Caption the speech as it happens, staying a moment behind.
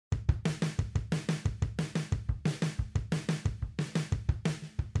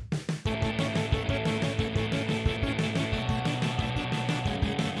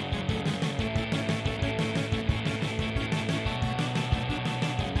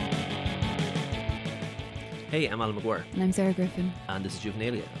Hey, I'm Alan McGuire, And I'm Sarah Griffin. and this is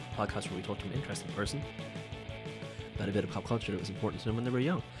Juvenalia, a podcast where we talk to an interesting person about a bit of pop culture that was important to them when they were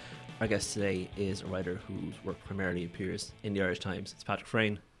young. Our guest today is a writer whose work primarily appears in the Irish Times. It's Patrick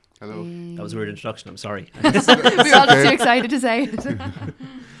Frayne. Hello. That was a weird introduction, I'm sorry. We were all just too excited to say it.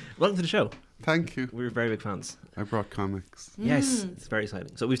 Welcome to the show. Thank you. We're very big fans. I brought comics. Yes, it's very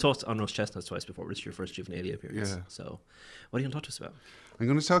exciting. So we've talked on Roast Chestnuts twice before, but this is your first Juvenalia appearance. Yeah. So what are you going to talk to us about? I'm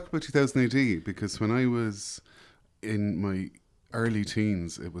going to talk about 2000 AD because when I was in my early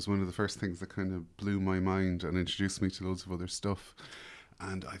teens, it was one of the first things that kind of blew my mind and introduced me to loads of other stuff.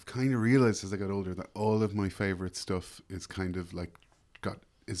 And I've kind of realised as I got older that all of my favourite stuff is kind of like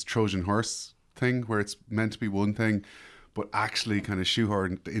is Trojan horse thing, where it's meant to be one thing, but actually kind of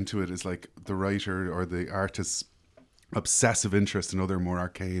shoehorned into it is like the writer or the artist's obsessive interest in other more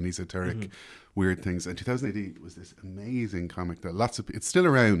arcane, esoteric, weird things. And 2000 AD was this amazing comic that it's still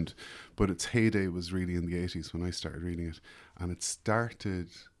around, but its heyday was really in the 80s when I started reading it. And it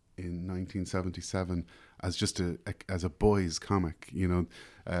started in 1977 as just as a boys comic. You know,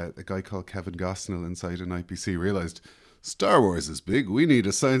 a guy called Kevin Gosnell inside an IPC realised Star Wars is big, we need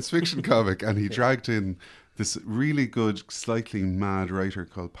a science fiction comic. And he dragged in this really good, slightly mad writer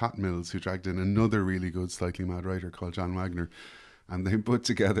called Pat Mills, who dragged in another really good, slightly mad writer called John Wagner. And they put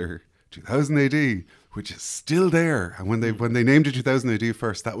together 2000 AD, which is still there. And when they named it 2000 AD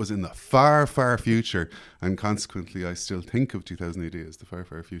first, that was in the far, far future. And consequently, I still think of 2000 AD as the far,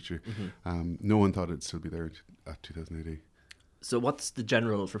 far future. No one thought it'd still be there at 2000 AD. So what's the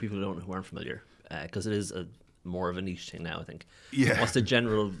general, for people who aren't familiar, because it is more of a niche thing now, I think. Yeah. What's the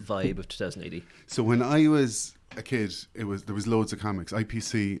general vibe of 2000 AD? So when I was a kid, there was loads of comics.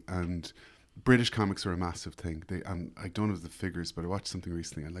 IPC and British comics were a massive thing. And I don't have the figures, but I watched something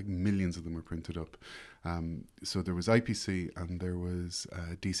recently, and like millions of them were printed up. So there was IPC and there was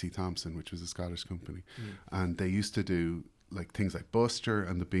DC Thomson, which was a Scottish company, and they used to do like things like Buster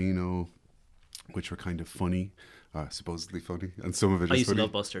and the Beano, which were kind of funny, supposedly funny, and some of it. I used funny. to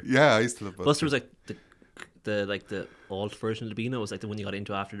love Buster. Yeah, I used to love Buster. Buster was like the alt version of the Beano. It was like the one you got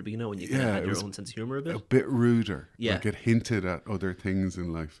into after the Beano, and you kind of had your own sense of humour a bit. A bit ruder. Yeah. Like it hinted at other things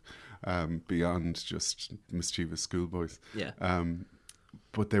in life beyond just mischievous schoolboys. Yeah.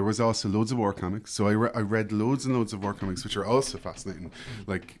 But there was also loads of war comics. So I read loads and loads of war comics, which are also fascinating.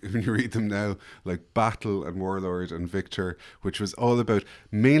 Like when you read them now, like Battle and Warlord and Victor, which was all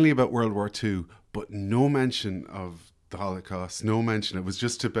mainly about World War II, but no mention of the Holocaust, no mention. It was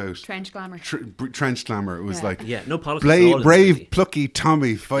just about Trench glamour. trench glamour. It was like no politics at all in brave, the plucky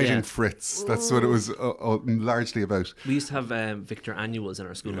Tommy fighting Yeah. Fritz. That's what it was largely about. We used to have Victor annuals in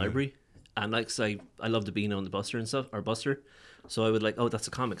our school library, and like so I love the Beano and the Buster and stuff, or Buster. So I would like, oh, that's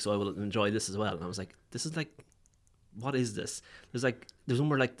a comic, so I will enjoy this as well. And I was like, this is like, what is this? There's one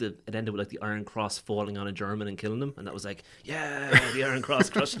where like it ended with like the Iron Cross falling on a German and killing him, and that was like, yeah, the Iron Cross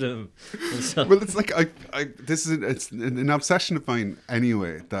crushed him. And so, Well, it's like it's an obsession of mine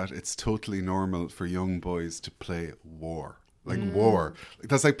anyway, that it's totally normal for young boys to play war. Like war.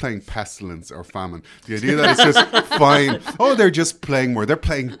 That's like playing pestilence or famine. The idea that it's just fine. Oh, they're just playing war. They're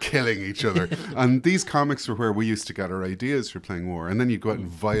playing killing each other. And these comics were where we used to get our ideas for playing war. And then you go out and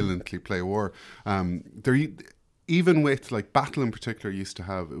violently play war. Even with like Battle in particular used to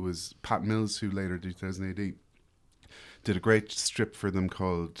have, it was Pat Mills who later did 2000 AD. Did a great strip for them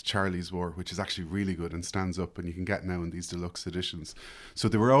called Charlie's War, which is actually really good and stands up, and you can get now in these deluxe editions. So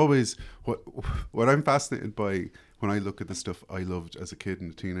they were always, what I'm fascinated by when I look at the stuff I loved as a kid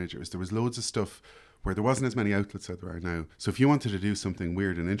and a teenager is there was loads of stuff where there wasn't as many outlets as there are now. So if you wanted to do something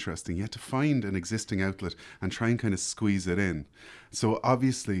weird and interesting, you had to find an existing outlet and try and kind of squeeze it in. So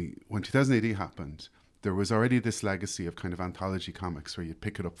obviously when 2000 AD happened, there was already this legacy of kind of anthology comics where you'd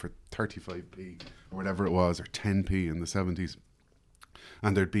pick it up for 35p or whatever it was, or 10p in the 70s.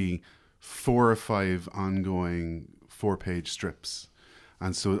 And there'd be 4 or 5 ongoing 4-page strips.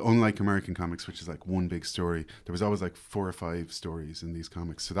 And so unlike American comics, which is like one big story, there was always like 4 or 5 stories in these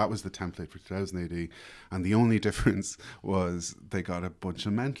comics. So that was the template for 2000 AD. And the only difference was they got a bunch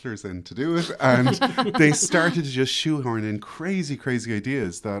of mentlers in to do it. And they started to just shoehorn in crazy, crazy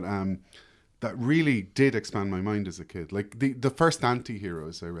ideas that really did expand my mind as a kid. Like the first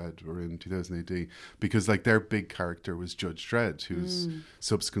anti-heroes I read were in 2000 AD because like their big character was Judge Dredd, who's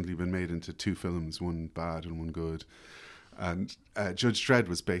subsequently been made into 2 films, one bad and one good. And Judge Dredd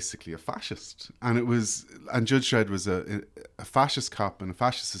was basically a fascist, and Judge Dredd was a fascist cop in a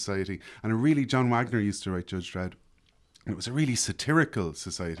fascist society, and John Wagner used to write Judge Dredd. And it was a really satirical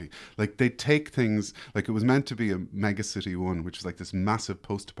society. Like they'd take things, like it was meant to be a megacity 1, which is like this massive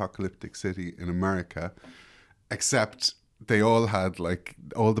post-apocalyptic city in America, except they all had like,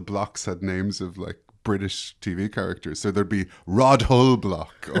 all the blocks had names of like British TV characters. So there'd be Rod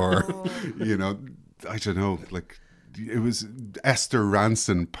Hullblock or, you know, I don't know, like it was Esther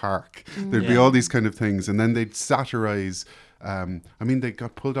Ranson Park. There'd be all these kind of things. And then they'd satirize. I mean, they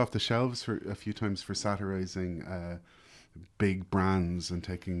got pulled off the shelves for a few times for satirizing big brands and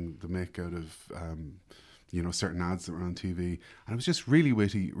taking the mick out of, you know, certain ads that were on TV. And it was just really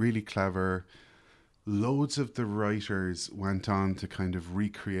witty, really clever. Loads of the writers went on to kind of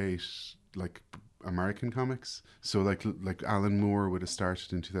recreate like American comics. So like Alan Moore would have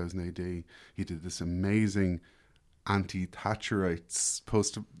started in 2000 AD. He did this amazing anti-Thatcherites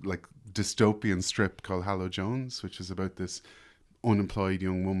like dystopian strip called Hallow Jones, which is about this unemployed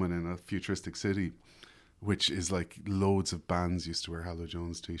young woman in a futuristic city, which is like loads of bands used to wear Hallow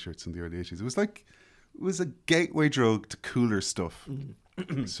Jones t-shirts in the early 80s. It was a gateway drug to cooler stuff.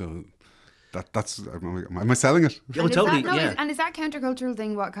 So that's am I selling it? Oh, totally. And is that countercultural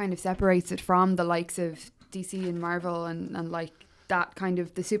thing what kind of separates it from the likes of DC and Marvel and like that kind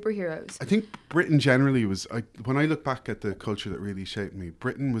of the superheroes? I think Britain generally was, when I look back at the culture that really shaped me,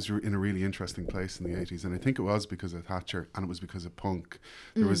 Britain was in a really interesting place in the 80s, and I think it was because of Thatcher and it was because of punk.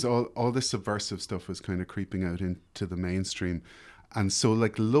 There was all this subversive stuff was kind of creeping out into the mainstream, and so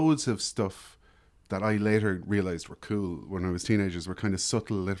like loads of stuff that I later realised were cool when I was teenagers were kind of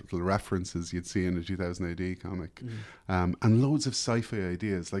subtle little references you'd see in a 2000 AD comic. And loads of sci-fi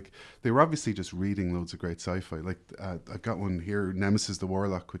ideas. Like, they were obviously just reading loads of great sci-fi. Like, I've got one here, Nemesis the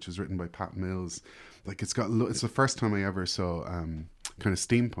Warlock, which was written by Pat Mills. Like, it's the first time I ever saw kind of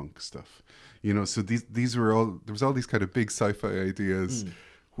steampunk stuff. You know, so these were all, there was all these kind of big sci-fi ideas,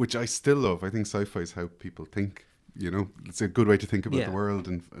 which I still love. I think sci-fi is how people think. You know, it's a good way to think about the world,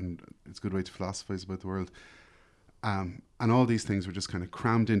 and it's a good way to philosophize about the world. And all these things were just kind of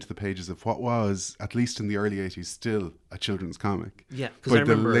crammed into the pages of what was, at least in the early 80s, still a children's comic. Yeah, because by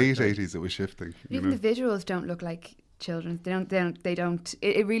the late 80s, it was shifting. Even the visuals don't look like children's. They don't.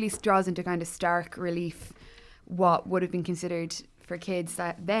 It really draws into kind of stark relief what would have been considered for kids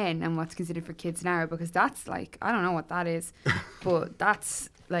then and what's considered for kids now, because that's like, I don't know what that is, but that's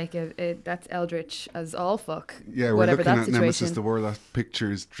like that's eldritch as all fuck. Yeah, we're looking at Nemesis the Warlock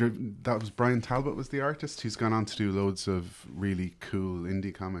pictures. That was Brian Talbot was the artist. He's gone on to do loads of really cool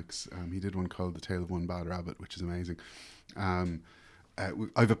indie comics. He did one called The Tale of One Bad Rabbit, which is amazing.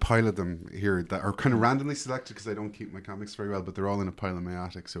 I've a pile of them here that are kind of randomly selected because I don't keep my comics very well, but they're all in a pile in my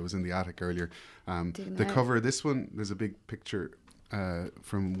attic. So I was in the attic earlier. The cover, this one, there's a big picture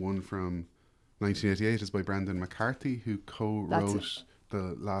from 1988, is by Brendan McCarthy, who co-wrote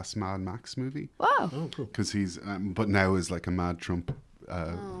the last Mad Max movie. Wow. Oh, cool. Because he's, but now is like a mad Trump.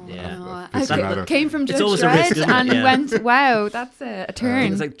 Came from Judge Dredd and went, wow, that's a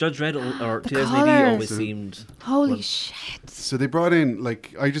turn. It's like Judge Dredd or 2080 always seemed. Holy shit. So they brought in,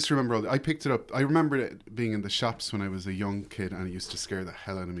 like, I just remember, I picked it up. I remember it being in the shops when I was a young kid, and it used to scare the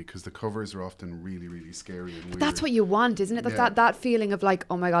hell out of me because the covers are often really, really scary and weird. That's what you want, isn't it? That's that feeling of like,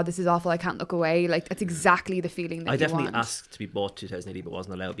 oh my God, this is awful, I can't look away. Like, that's exactly the feeling that you want. I definitely asked to be bought 2080 but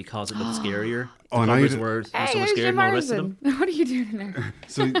wasn't allowed because it looked scarier. The and covers were so much scarier than all the rest of them. What are you doing there?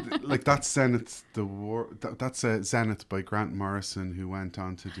 So, like, that's Zenith, that's Zenith by Grant Morrison, who went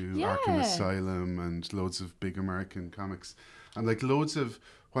on to do Arkham Asylum and loads of big American comics. And like loads of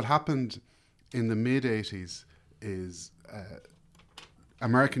what happened in the mid 80s is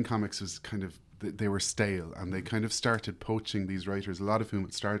American comics was kind of, they were stale, and they kind of started poaching these writers, a lot of whom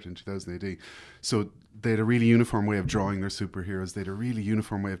had started in 2000 AD. So they had a really uniform way of drawing their superheroes. They had a really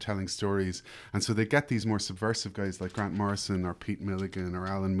uniform way of telling stories. And so they get these more subversive guys like Grant Morrison or Pete Milligan or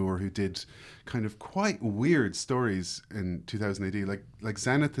Alan Moore, who did kind of quite weird stories in 2000 AD. Like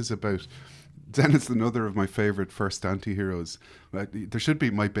Zenith is about... Zenith's another of my favourite first anti-heroes. There should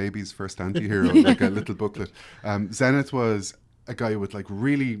be My Baby's First Anti-Hero, like a little booklet. Zenith was a guy with like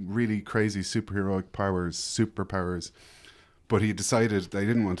really, really crazy superpowers, but he decided that he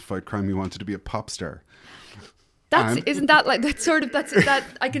didn't want to fight crime, he wanted to be a pop star. Isn't that like that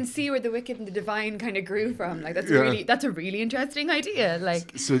I can see where the wicked and the divine kind of grew from. Like that's a really interesting idea.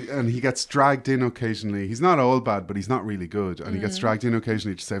 Like, so, and he gets dragged in occasionally. He's not all bad, but he's not really good, and he gets dragged in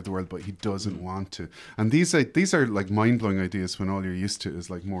occasionally to save the world, but he doesn't want to. And these are like mind-blowing ideas when all you're used to is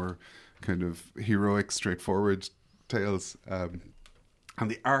like more kind of heroic, straightforward tales. And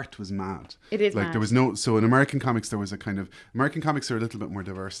the art was mad. It is like mad. There was no, so in American comics there was a kind of, American comics are a little bit more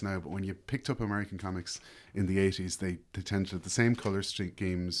diverse now, but when you picked up American comics in the 80s, they tended to have the same colour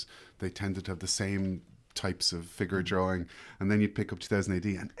schemes, they tended to have the same types of figure drawing, and then you'd pick up 2000 AD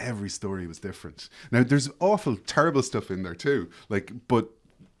and every story was different. Now there's awful terrible stuff in there too, like, but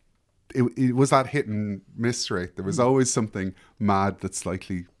it was that hit and miss rate. There was always something mad that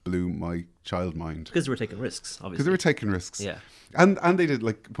slightly blew my child mind. Because they were taking risks, Because obviously. they were taking risks. Yeah. And they did,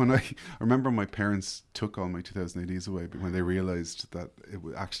 like, when I remember my parents took all my 2000 ADs away when they realised that it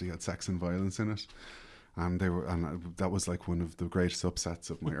actually had sex and violence in it. And that was like one of the greatest upsets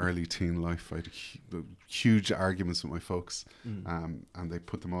of my early teen life. I had huge arguments with my folks, and they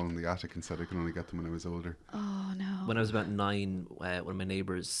put them all in the attic and said I could only get them when I was older. Oh no. When I was about 9, one of my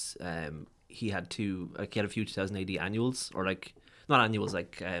neighbours, he had a few 2000 AD annuals, or like, not annuals,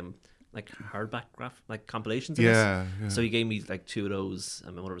 like hardback like compilations. I guess. Yeah. So he gave me like 2 of those,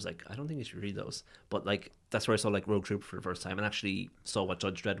 and my mother was like, I don't think you should read those. But like, that's where I saw like Rogue Trooper for the first time, and actually saw what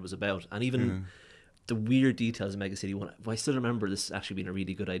Judge Dredd was about, and even the weird details of Mega City 1. I still remember this actually being a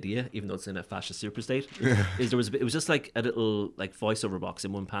really good idea, even though it's in a fascist super state. It was just like a little like voiceover box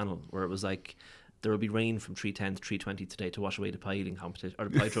in one panel where it was like, there will be rain from 3:10 to 3:20 today to wash away the pie eating competition, or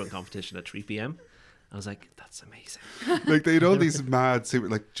the pie throwing competition at 3 p.m. I was like, that's amazing. Like, they had all these mad,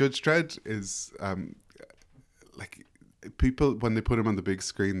 like, Judge Dredd is like, people, when they put him on the big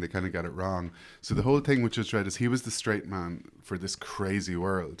screen, they kind of get it wrong. So the whole thing with Judge Dredd is he was the straight man for this crazy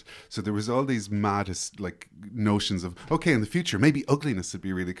world. So there was all these maddest like notions of, okay, in the future maybe ugliness would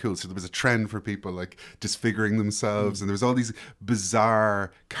be really cool. So there was a trend for people like disfiguring themselves, and there was all these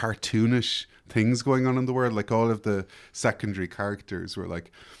bizarre cartoonish things going on in the world. Like, all of the secondary characters were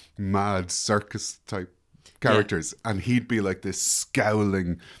like mad circus type characters, and he'd be like this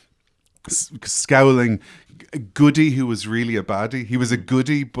scowling goody who was really a baddie. He was a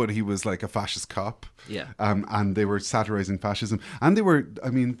goody, but he was like a fascist cop. Yeah. And they were satirizing fascism. And they were, I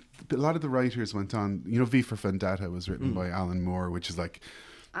mean, a lot of the writers went on, V for Vendetta was written by Alan Moore, which is like...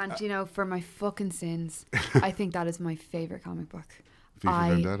 And for my fucking sins, I think that is my favourite comic book. V for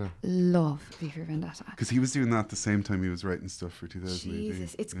Vendetta. I love V for Vendetta. Because he was doing that at the same time he was writing stuff for 2000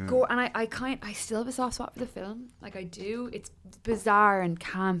 Jesus, it's yeah. gore, and I still have a soft spot for the film. Like, I do. It's bizarre and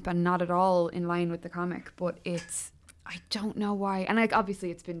camp and not at all in line with the comic, but I don't know why. And like, obviously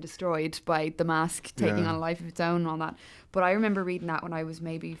it's been destroyed by The Mask taking on a life of its own and all that. But I remember reading that when I was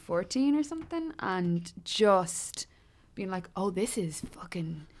maybe 14 or something, and just being like, oh, this is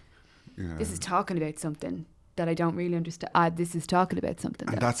talking about something that I don't really understand. This is talking about something.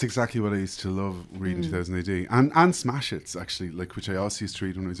 And that's exactly what I used to love reading 2000 AD. And Smash Hits, actually, like, which I also used to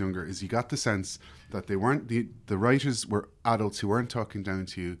read when I was younger, is you got the sense that they weren't, the writers were adults who weren't talking down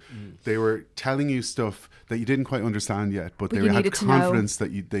to you. They were telling you stuff that you didn't quite understand yet, but they had confidence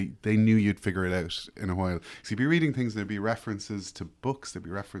that they knew you'd figure it out in a while. So you'd be reading things, there'd be references to books, there'd be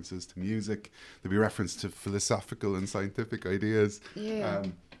references to music, there'd be reference to philosophical and scientific ideas. Yeah.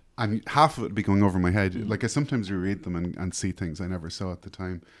 And half of it would be going over my head. Like, I sometimes reread them and see things I never saw at the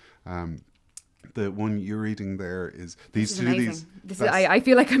time. The one you're reading there is these two. I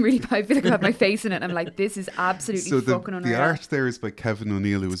feel like I have my face in it. I'm like, this is absolutely fucking unreal. The art there is by Kevin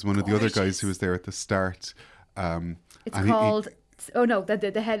O'Neill, who was one of the other guys who was there at the start. It's called.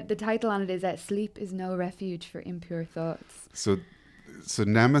 The title on it is "Sleep is no refuge for impure thoughts." So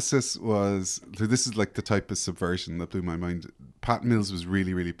Nemesis was, so this is like the type of subversion that blew my mind. Pat Mills was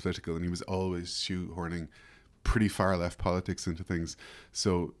really, really political, and he was always shoehorning pretty far left politics into things.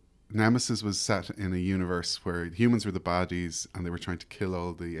 So Nemesis was set in a universe where humans were the baddies and they were trying to kill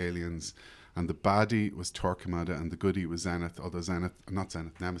all the aliens, and the baddie was Torquemada and the goodie was Zenith, although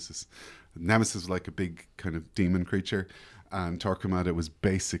Nemesis was like a big kind of demon creature. And Torquemada was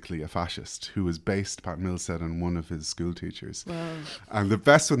basically a fascist who was based, Pat Mills said, on one of his school teachers. Wow. And the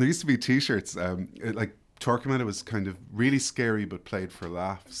best one, there used to be t-shirts, like Torquemada was kind of really scary but played for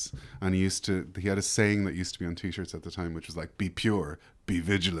laughs. And he had a saying that used to be on t-shirts at the time, which was like, be pure, be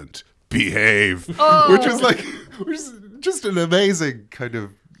vigilant, behave. Oh. Which was just an amazing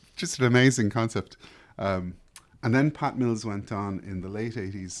concept. And then Pat Mills went on in the late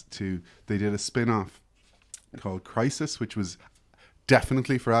 80s they did a spin-off called Crisis, which was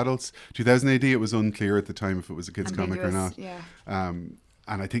definitely for adults. 2000 AD, it was unclear at the time if it was a kid's comic or not. Yeah. And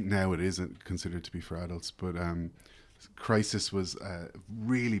I think now it isn't considered to be for adults. But Crisis was a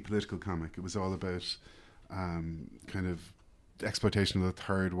really political comic. It was all about kind of exploitation of the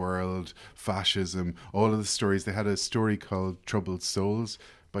third world, fascism, all of the stories. They had a story called Troubled Souls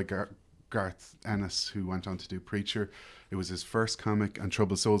by Garth Ennis, who went on to do Preacher. It was his first comic, and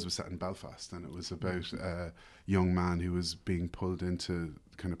Troubled Souls was set in Belfast, and it was about a young man who was being pulled into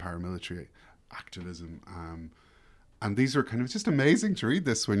kind of paramilitary activism. And these were kind of just amazing to read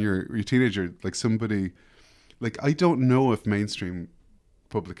this when you're a teenager. Like, somebody, like, I don't know if mainstream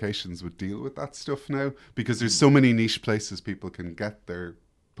publications would deal with that stuff now, because there's so many niche places people can get their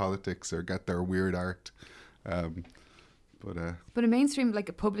politics or get their weird art. But a mainstream, like,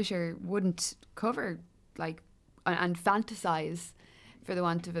 a publisher wouldn't cover, like, and fantasize for the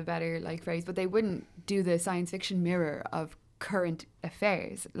want of a better like phrase, but they wouldn't do the science fiction mirror of current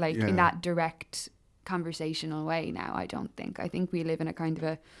affairs like in that direct conversational way now. I don't think. I think we live in a kind of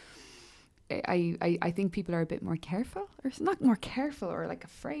a I think people are a bit more careful, or not more careful, or like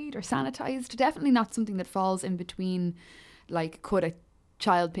afraid or sanitized. Definitely not something that falls in between like, could a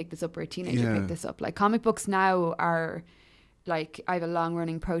child pick this up or a teenager pick this up? Like comic books now are like, I have a long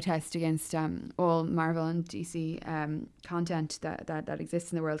running protest against all Marvel and DC content that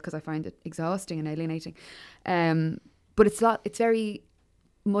exists in the world, because I find it exhausting and alienating. But it's very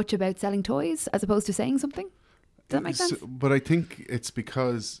much about selling toys as opposed to saying something. Does that make sense? But I think it's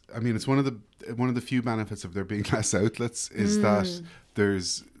because, I mean, it's one of the few benefits of there being less outlets is that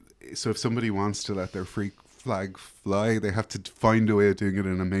there's, so if somebody wants to let their freak flag fly, they have to find a way of doing it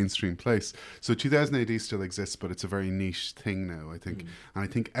in a mainstream place. So 2000 AD still exists, but it's a very niche thing now, I think. And I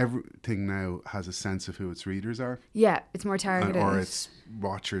think everything now has a sense of who its readers are. Yeah, it's more targeted. Or its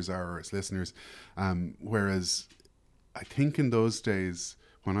watchers are, or its listeners. Whereas I think in those days,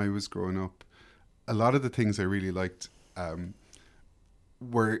 when I was growing up, a lot of the things I really liked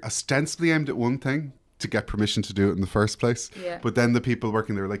were ostensibly aimed at one thing, to get permission to do it in the first place. Yeah. But then the people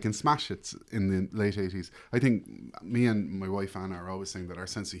working there, like in Smash Hits in the late 80s, I think me and my wife Anna are always saying that our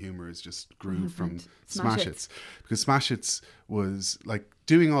sense of humour is just grew from Smash Hits. Because Smash Hits was like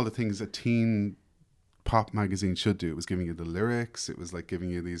doing all the things a teen pop magazine should do. It was giving you the lyrics, it was like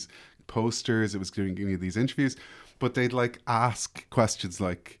giving you these posters, it was giving you these interviews, but they'd like ask questions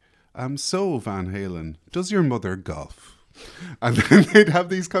like, so Van Halen, does your mother golf? And then they'd have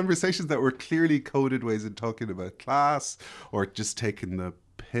these conversations that were clearly coded ways of talking about class, or just taking the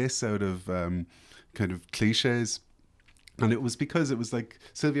piss out of kind of cliches. And it was because it was like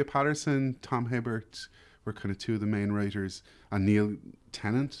Sylvia Patterson, Tom Hibbert were kind of two of the main writers, and Neil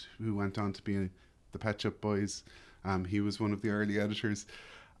Tennant, who went on to be the Pet Shop Boys. He was one of the early editors.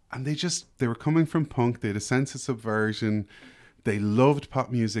 And they were coming from punk. They had a sense of subversion. They loved pop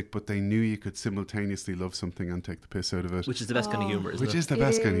music, but they knew you could simultaneously love something and take the piss out of it. Which is the best kind of humour, isn't it? Which is the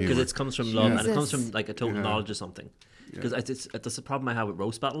best kind of humour. Because it comes from love, and it comes from like a total knowledge of something. Because that's the problem I have with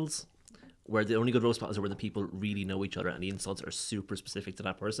roast battles, where the only good roast battles are where the people really know each other and the insults are super specific to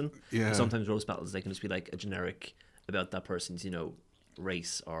that person. Yeah. And sometimes roast battles, they can just be like a generic about that person's,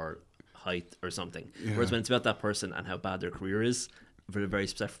 race or height or something. Yeah. Whereas when it's about that person and how bad their career is, for a very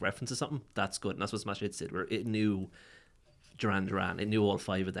specific reference to something, that's good. And that's what Smash Hits did, where it knew Duran, it knew all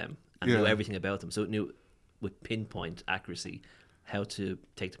five of them and knew everything about them, so it knew with pinpoint accuracy how to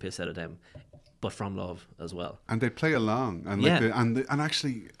take the piss out of them, but from love as well. And they play along, and and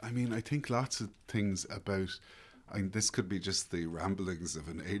actually, I mean, I think lots of things about, this could be just the ramblings of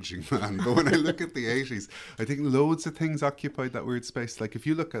an aging man, but when I look at the 80s, I think loads of things occupied that weird space. Like if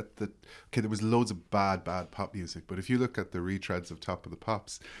you look at there was loads of bad pop music, but if you look at the retreads of Top of the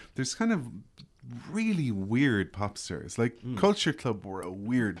Pops, there's kind of really weird pop stars. Like Culture Club were a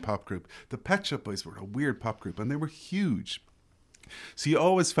weird pop group. The Pet Shop Boys were a weird pop group, and they were huge. So you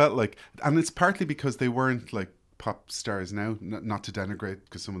always felt like, and it's partly because they weren't like pop stars now, not to denigrate,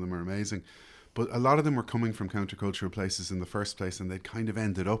 because some of them are amazing, but a lot of them were coming from countercultural places in the first place, and they'd kind of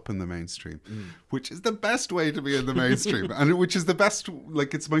ended up in the mainstream, which is the best way to be in the mainstream. And which is the best,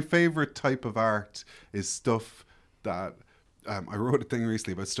 like, it's my favorite type of art, is stuff that I wrote a thing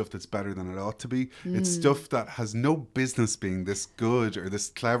recently about stuff that's better than it ought to be. It's stuff that has no business being this good or this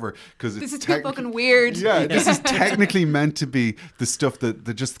clever, because it's too fucking weird. Yeah, this is technically meant to be the stuff that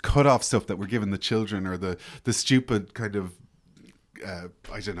the just cut off stuff that we're giving the children, or the stupid kind of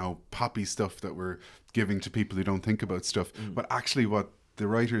I don't know, poppy stuff that we're giving to people who don't think about stuff. But actually what the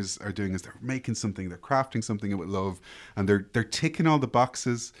writers are doing is they're making something, they're crafting something with love, and they're ticking all the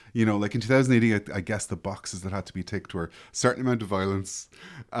boxes. Like in 2080, I guess the boxes that had to be ticked were a certain amount of violence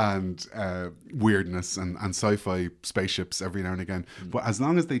and weirdness and sci-fi spaceships every now and again. But as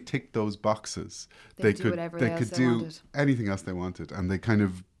long as they ticked those boxes, they could do anything else they wanted, and they kind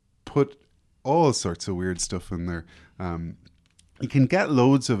of put all sorts of weird stuff in there. You can get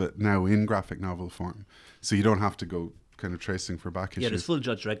loads of it now in graphic novel form, so you don't have to go kind of tracing for back issues. Yeah, there's full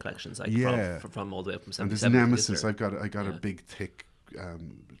Judge Dredd collections, like from all the way up from 77. And there's Nemesis. I got a big, thick,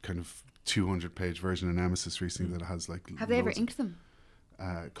 kind of 200-page version of Nemesis recently that has like. Have they ever inked them?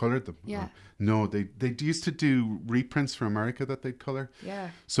 Coloured them? Yeah. No, they used to do reprints for America that they'd colour.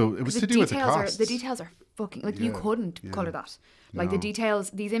 Yeah. So it was to do with the costs. The details are fucking, like, you couldn't colour that. Like the details,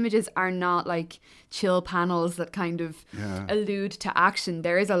 these images are not like chill panels that kind of allude to action.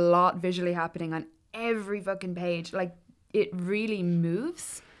 There is a lot visually happening on every fucking page. Like, it really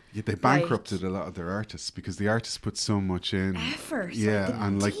moves. Yeah, they bankrupted a lot of their artists because the artists put so much in effort. Yeah, the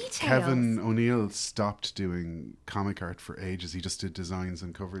and like details. Kevin O'Neill stopped doing comic art for ages. He just did designs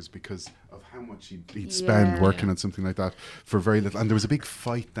and covers because of how much he'd spend working on something like that for very little. And there was a big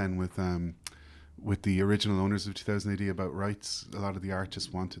fight then with the original owners of 2000 AD about rights. A lot of the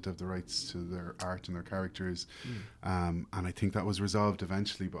artists wanted to have the rights to their art and their characters, and I think that was resolved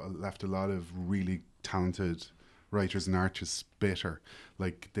eventually, but it left a lot of really talented writers and artists bitter.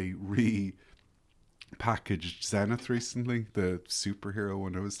 Like they packaged Zenith recently, the superhero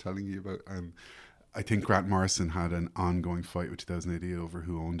one I was telling you about, and I think Grant Morrison had an ongoing fight with 2000 AD over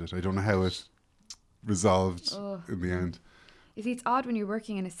who owned it. I don't know how it resolved in the end. You see, it's odd when you're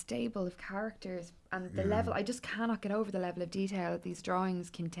working in a stable of characters and the level, I just cannot get over the level of detail that these drawings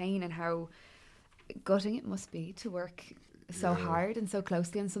contain and how gutting it must be to work so hard and so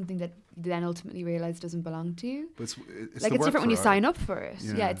closely on something that then ultimately realise doesn't belong to you. But it's like, it's different when you sign up for it.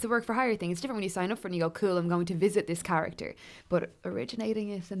 Yeah. Yeah, it's the work for hire thing. It's different when you sign up for it and you go, cool, I'm going to visit this character. But originating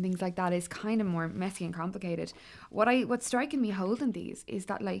it and things like that is kind of more messy and complicated. What's striking me holding these is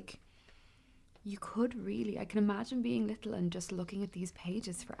that, like, you could really, I can imagine being little and just looking at these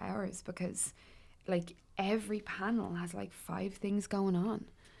pages for hours because, like, every panel has like 5 things going on.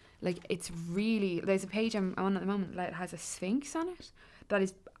 Like, it's really, there's a page I'm on at the moment that has a sphinx on it that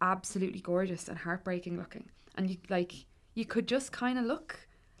is absolutely gorgeous and heartbreaking looking. And you could just kind of look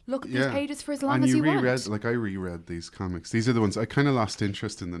at these pages for as long as you want. Like, I reread these comics. These are the ones I kind of lost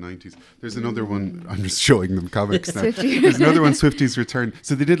interest in the 90s. There's another one, I'm just showing them comics now. There's another one, Swifties Return.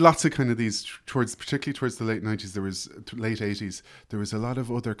 So they did lots of kind of these particularly towards the late 90s. There was late 80s. There was a lot of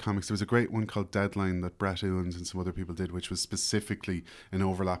other comics. There was a great one called Deadline that Brett Ewins and some other people did, which was specifically an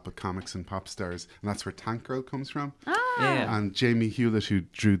overlap of comics and pop stars, and that's where Tank Girl comes from. And Jamie Hewlett, who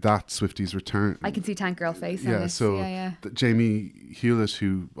drew that Swifties Return. I can see Tank Girl face on this. Jamie Hewlett,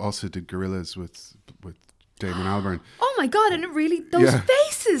 who also did Gorillas with Damon Albarn. Oh my God, and it really, those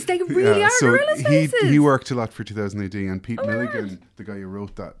faces, they really are Gorillas faces. He worked a lot for 2000 AD, and Pete Milligan, the guy who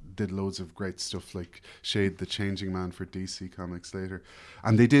wrote that, did loads of great stuff like Shade the Changing Man for DC Comics later.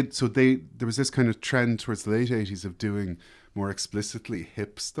 And there was this kind of trend towards the late 80s of doing more explicitly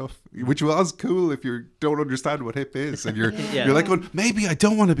hip stuff, which was cool if you don't understand what hip is and you're like, well, maybe I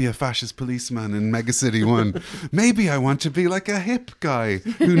don't want to be a fascist policeman in Mega City 1. Maybe I want to be like a hip guy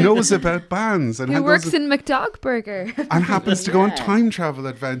who knows about bands and who works in McDog Burger and happens to go on time travel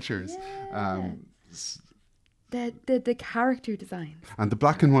adventures. The character designs and the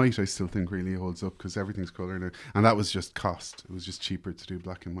black and white I still think really holds up because everything's colour now, and that was just cost. It was just cheaper to do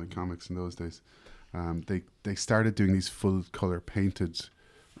black and white comics in those days. They started doing these full colour painted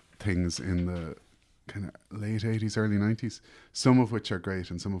things in the kind of late 80s, early 90s, some of which are great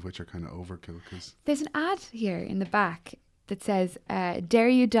and some of which are kind of overkill. Cause there's an ad here in the back that says, dare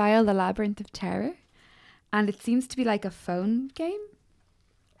you dial the Labyrinth of Terror? And it seems to be like a phone game.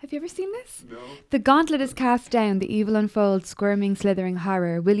 Have you ever seen this? No. The gauntlet is cast down, the evil unfolds, squirming, slithering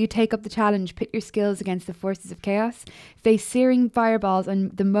horror. Will you take up the challenge, pit your skills against the forces of chaos? Face searing fireballs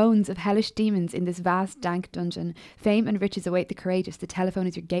and the moans of hellish demons in this vast, dank dungeon. Fame and riches await the courageous. The telephone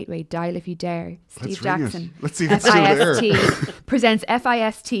is your gateway. Dial if you dare. Steve Jackson. Let's see if it's still there. Presents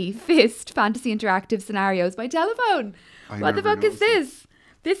FIST, Fantasy Interactive Scenarios by telephone. What the fuck is this?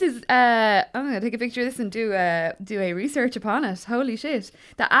 This is, I'm going to take a picture of this and do a research upon it. Holy shit.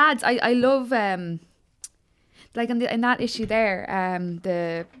 The ads, I love, like in that issue there,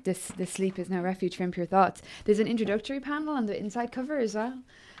 the sleep is no refuge for impure thoughts. There's an introductory panel on the inside cover as well.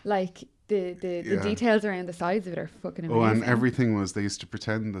 Like the details around the sides of it are fucking amazing. Oh, and everything was, they used to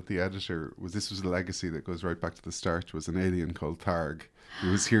pretend that the editor this was a legacy that goes right back to the start, was an alien called Tharg. He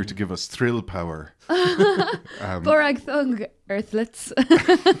was here to give us thrill power. Borag Thung, Earthlets.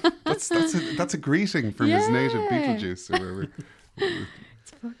 that's a greeting from his native Beetlejuice or whatever.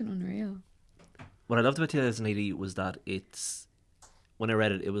 It's fucking unreal. What I loved about 2080 was that when I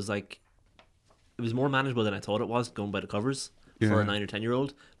read it, it was more manageable than I thought it was, going by the covers for a 9 or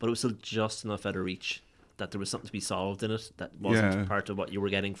 10-year-old, but it was still just enough out of reach that there was something to be solved in it that wasn't part of what you were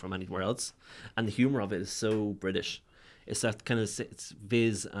getting from anywhere else. And the humour of it is so British. It's that kind of, it's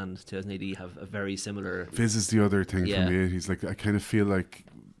Viz and 2080 have a very similar... Viz is the other thing from the 80s. Like, I kind of feel like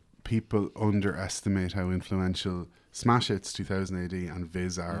people underestimate how influential Smash Hits 2000 AD and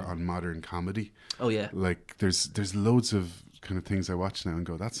Viz are on modern comedy. Oh, yeah. Like, there's loads of kind of things I watch now and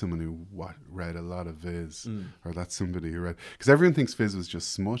go, that's someone who read a lot of Viz, or that's somebody who read... Because everyone thinks Viz was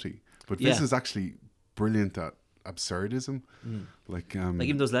just smutty, but Viz is actually brilliant at absurdism. Like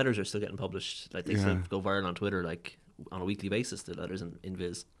even those letters are still getting published. Like, they still go viral on Twitter, like, on a weekly basis, the letters in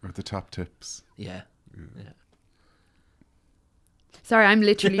Viz. Or the top tips. Yeah. Sorry, I'm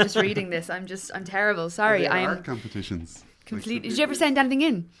literally just reading this. I'm terrible. Sorry, Are there I'm art competitions. completely. Like, Did you ever send anything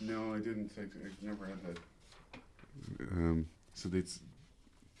in? No, I didn't. I've never had that. So that's.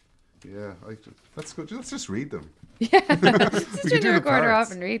 Yeah, let's go. Let's just read them. Yeah, just We turn could the do the recorder parts.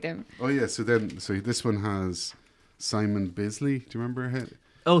 off and read them. Oh yeah. So this one has Simon Bisley. Do you remember him?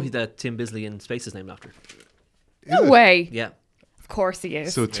 Oh, that Tim Bisley in Space is named after. No way. Yeah. Of course he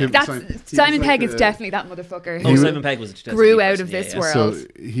is. So Tim. That's he Simon was Pegg like is definitely that motherfucker. Oh, who Simon Pegg was a 2008 grew out person. of this yeah. world. So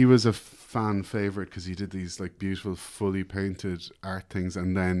he was a fan favorite because he did these like beautiful, fully painted art things,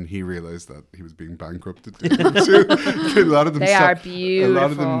 and then he realized that he was being bankrupted. A lot of them. They are A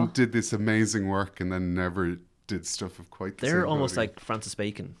lot of them beautiful. did this amazing work and then never did stuff of quite the They're same almost quality. like Francis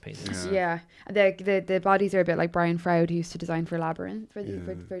Bacon paintings. Yeah, the bodies are a bit like Brian Froud, who used to design for Labyrinth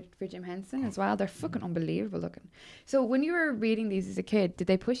for Jim Henson as well. They're fucking unbelievable looking. So when you were reading these as a kid, did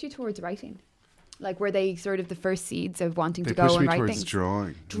they push you towards writing? Like, were they sort of the first seeds of wanting They to go pushed and me write towards things? drawing,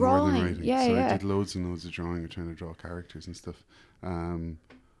 more Drawing, than writing. yeah, so yeah. I did loads and loads of drawing and trying to draw characters and stuff.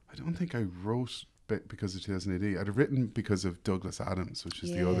 I don't think I wrote because of 2000 AD. I'd have written because of Douglas Adams, which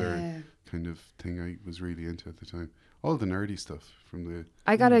is the other kind of thing I was really into at the time. All the nerdy stuff from the...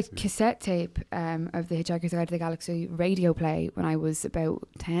 I got a cassette tape of the Hitchhiker's Guide to the Galaxy radio play when I was about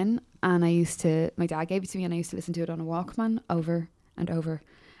 10, and my dad gave it to me, and I used to listen to it on a Walkman over and over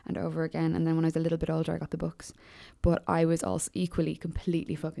and over again. And then when I was a little bit older, I got the books, but I was also equally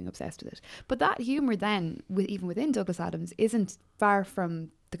completely fucking obsessed with it. But that humor then, even within Douglas Adams, isn't far from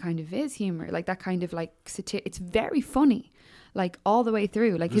the kind of Viz humor, like that kind of like it's very funny, like all the way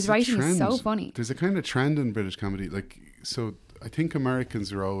through. Like There's his a writing is so trend. funny. There's a kind of trend in British comedy, like, so I think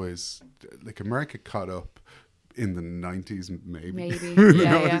Americans are always like, America caught up in the 90s maybe. Who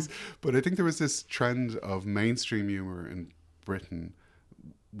Yeah, knows? But I think there was this trend of mainstream humor in Britain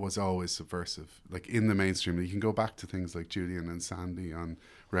was always subversive, like in the mainstream. You can go back to things like Julian and Sandy on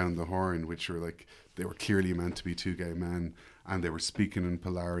Round the Horn, which were like, they were clearly meant to be two gay men, and they were speaking in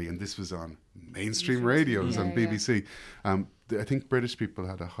Polari, and this was on mainstream radios on BBC. I think British people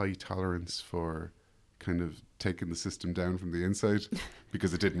had a high tolerance for kind of taking the system down from the inside,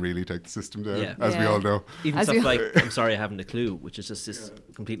 because it didn't really take the system down, as we all know. Even As stuff we- like I'm Sorry I Haven't a Clue, which is just this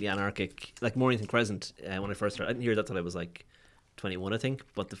completely anarchic, like Mornington Crescent. When I first started, I didn't hear that till I was like 21, I think.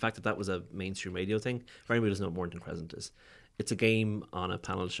 But the fact that was a mainstream radio thing, for anybody who doesn't know what Mornington Crescent is, it's a game on a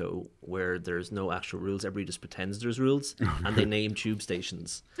panel show where there's no actual rules. Everybody just pretends there's rules, and they name tube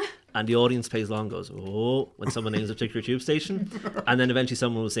stations. And the audience plays along, goes, oh, when someone names a particular tube station. And then eventually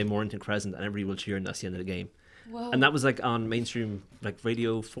someone will say Mornington Crescent, and everybody will cheer, and that's the end of the game. Whoa. And that was like on mainstream, like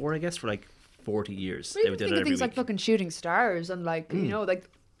Radio 4, I guess, for like 40 years. We They even would do think it of every things like week. fucking Shooting Stars and like you know like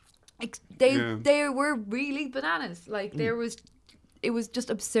they Yeah. they were really bananas. Like it was just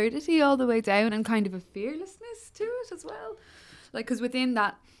absurdity all the way down, and kind of a fearlessness to it as well. Like, because within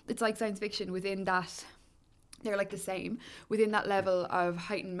that, it's like science fiction. Within that, they're like the same. Within that level of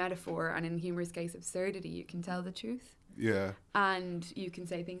heightened metaphor and, in humorous case, absurdity, you can tell the truth, Yeah. and you can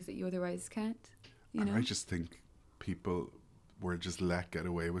say things that you otherwise can't. You know. I just think people were just let get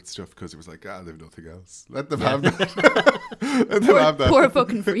away with stuff because it was like, they've nothing else. Let them have that. Let them have that. Poor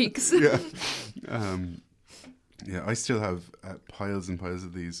fucking freaks. Yeah. Yeah, I still have piles and piles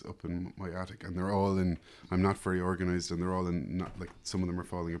of these up in my attic, and they're all in, I'm not very organised, and they're all in, not like, some of them are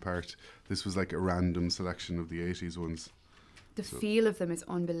falling apart. This was like a random selection of the 80s ones. The feel of them is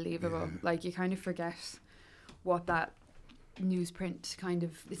unbelievable. Yeah. Like, you kind of forget what that newsprint kind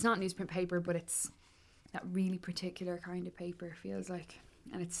of, it's not newsprint paper, but it's that really particular kind of paper feels like.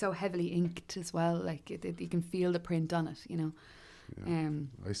 And it's so heavily inked as well. Like, you can feel the print on it, you know. Yeah.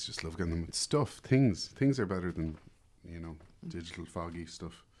 I used to just love getting them with stuff. Things are better than, digital foggy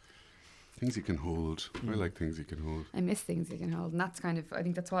stuff. Things you can hold. I like things you can hold. I miss things you can hold, and that's kind of, I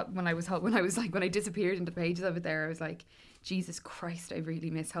think that's what when I disappeared into the pages of it there, I was like, Jesus Christ, I really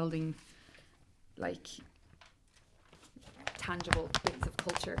miss holding like tangible bits of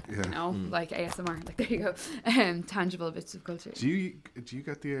culture, like ASMR. Like, there you go, tangible bits of culture. Do you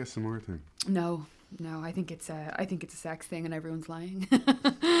get the ASMR thing? No, I think it's a sex thing, and everyone's lying.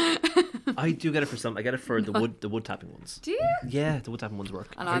 I do get it for some. I get it for the wood tapping ones. Do you? Yeah, the wood tapping ones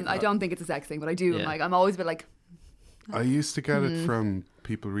work. And I don't think it's a sex thing, but I do. Yeah. I'm always a bit like, I used to get it from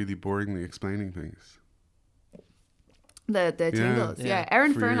people really boringly explaining things. the tingles. Yeah. Yeah.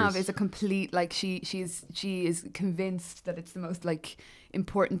 Erin For Fernov years. is a complete, like, she is convinced that it's the most like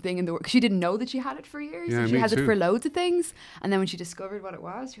important thing in the world. She didn't know that she had it for years. Yeah, She me has too. it for loads of things, and then when she discovered what it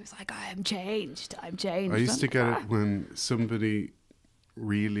was, she was like, I'm changed. I used to get it when somebody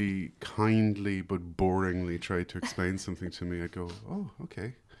really kindly but boringly tried to explain something to me. I'd go, oh,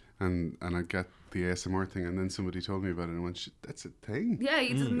 okay. and I'd get the ASMR thing, and then somebody told me about it, and I went, "That's a thing." Yeah,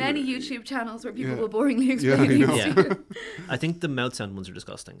 there's many YouTube channels where people Yeah. will boringly Yeah, explain I know. things to you. I think the mouth sound ones are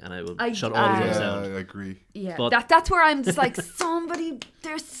disgusting, and I will I- shut all of I- those Yeah, down. I agree. Yeah, But- that's where I'm just like,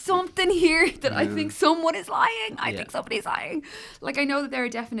 there's something here that I think someone is lying. I Yeah. think somebody's lying. Like, I know that there are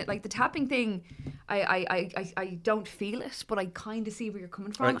definite, like the tapping thing, I don't feel it, but I kind of see where you're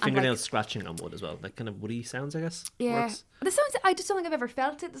coming Or from. like And, fingernails like, scratching on wood as well, like kind of woody sounds, I guess. yeah, Works. the sounds, I just don't think I've ever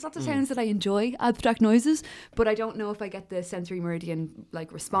felt it. There's lots of sounds that I enjoy, abstract noises, but I don't know if I get the sensory meridian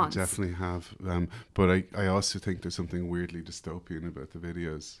like response. Definitely have. But I also think there's something weirdly dystopian about the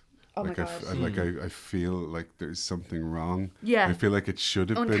videos. Oh my like God. I feel like there's something wrong. Yeah. I feel like it should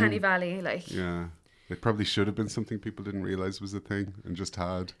have Uncanny been. Valley, like. Yeah. It probably should have been something people didn't realize was a thing and just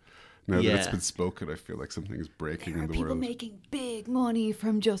had. Now that it's Yeah. been spoken, I feel like something is breaking There are in the people world. making big money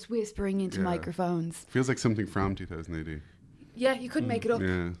from just whispering into Yeah. microphones. Feels like something from 2080. Yeah, you couldn't make it up.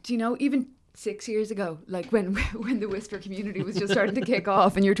 Yeah. Do you know, even 6 years ago, like when the Whisper community was just starting to kick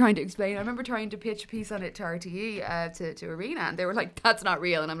off and you're trying to explain, I remember trying to pitch a piece on it to RTE, to Arena, and they were like, that's not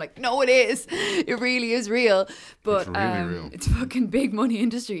real. And I'm like, no, it is. It really is real. But It's really real. it's fucking big money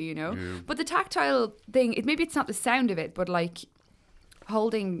industry, you know? Yeah. But the tactile thing, maybe it's not the sound of it, but like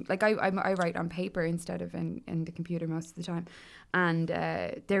holding, like I write on paper instead of in the computer most of the time. And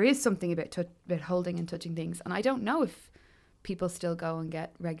there is something about holding and touching things. And I don't know if people still go and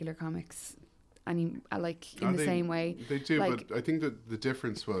get regular comics in the same way. They do, Like- but I think that the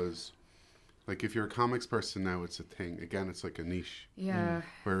difference was, like, if you're a comics person now, it's a thing. Again, it's like a niche. Yeah.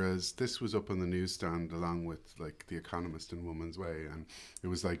 Whereas this was up on the newsstand along with, like, The Economist and Woman's Way, and it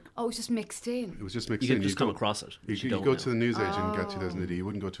was like, Oh, it's just mixed in. it was just mixed You in. can just You'd come go- across it. You, which you you don't go now. to the newsagent and get Oh. 2000 AD. You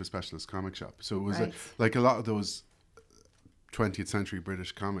wouldn't go to a specialist comic shop. So it was Right. like a lot of those 20th century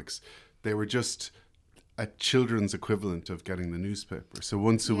British comics, they were just a children's equivalent of getting the newspaper. So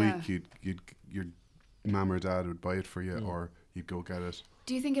once a Yeah. week, your mum or dad would buy it for you, or you'd go get it.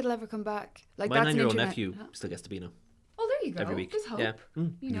 Do you think it'll ever come back? Like My that's an 9-year-old internet- nephew still gets to be now Oh, there you go. every week. There's hope. Yeah.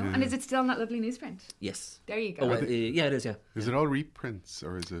 You know, Yeah. and is it still in that lovely newsprint? Yes. There you go. Oh, yeah, it is. Yeah. Is it all reprints,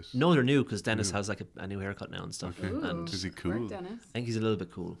 or is it? No, they're new because Dennis has like a new haircut now and stuff. Okay. Ooh, And Is he work, cool? Dennis. I think he's a little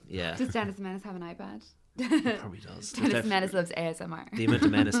bit cool. Yeah. Does Dennis the Menace have an iPad? Probably does. There's Dennis def- the Menace loves ASMR. the amount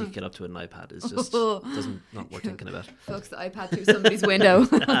of menace he can get up to an iPad is just doesn't not worth thinking about. Fucks the iPad through somebody's window.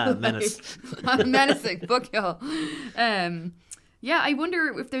 Menace. I'm menacing. Book y'all. Yeah, I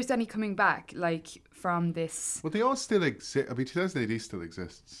wonder if there's any coming back, like from this. Well, they all still exist. I mean, 2000 AD still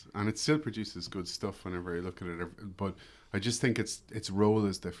exists, and it still produces good stuff whenever I look at it. But I just think its role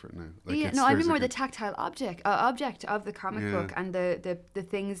is different now. Like Yeah, it's, no, I mean there's more like the tactile object of the comic Yeah. book and the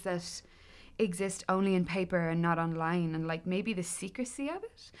things that exist only in paper and not online, and like maybe the secrecy of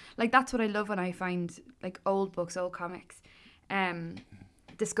it. Like that's what I love when I find like old books, old comics.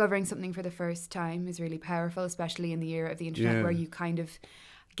 Discovering something for the first time is really powerful, especially in the era of the internet Yeah. where you kind of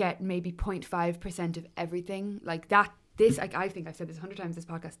get maybe 0.5% of everything. Like that. This, I think I've said this 100 times this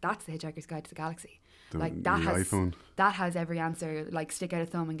podcast. That's the Hitchhiker's Guide to the Galaxy. Like that the has iPhone. that has every answer. Like stick out a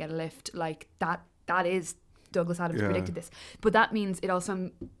thumb and get a lift. Like that is Douglas Adams Yeah. predicted this. But that means it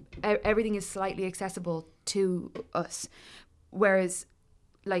also everything is slightly accessible to us. Whereas,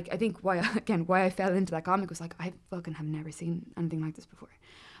 like I think why I fell into that comic was like I fucking have never seen anything like this before,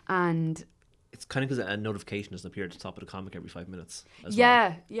 and. It's kind of because a notification doesn't appear at the top of the comic every 5 minutes. As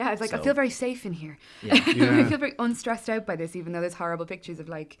Yeah, it's like I So- feel very safe in here. Well. Yeah. Yeah. I feel very unstressed out by this, even though there's horrible pictures of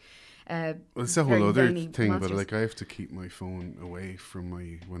like. Well, it's a very whole other veiny thing, but monsters. like I have to keep my phone away from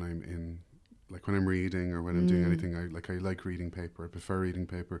when I'm in, like when I'm reading or when I'm doing anything. I like reading paper. I prefer reading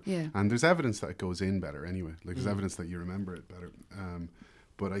paper. Yeah. And there's evidence that it goes in better anyway. Like there's evidence that you remember it better.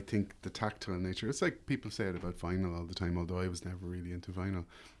 But I think the tactile nature. It's like people say it about vinyl all the time. Although I was never really into vinyl.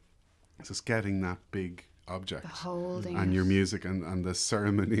 It's just getting that big object The holding and it. your music and the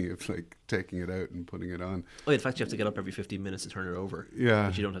ceremony of like taking it out and putting it on. Oh, in fact, you have to get up every 15 minutes to turn it over. Yeah.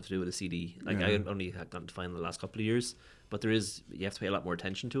 Which you don't have to do with a CD. Like Yeah. I only had gotten to find the last couple of years, but you have to pay a lot more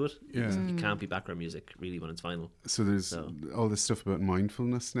attention to it. Yeah. You can't be background music really when it's vinyl. So there's So- all this stuff about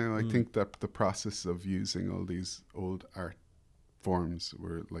mindfulness now. I think that the process of using all these old art forms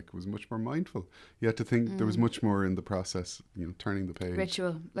was much more mindful. You had to think there was much more in the process, turning the page.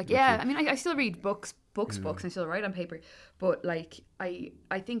 Ritual. Like, yeah, I mean, I still read books, and I still write on paper. But, like, I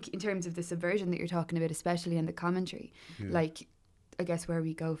think in terms of the subversion that you're talking about, especially in the commentary, like, I guess where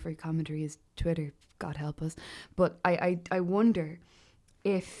we go for commentary is Twitter, God help us. But I wonder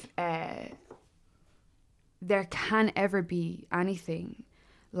if there can ever be anything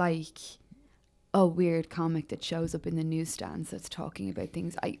like a weird comic that shows up in the newsstands that's talking about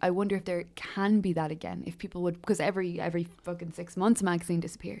things. I wonder if there can be that again, if people would, because every fucking 6 months a magazine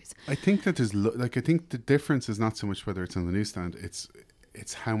disappears. I think that there's I think the difference is not so much whether it's on the newsstand,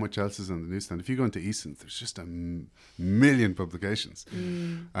 it's how much else is on the newsstand. If you go into Easton's, there's just a million publications,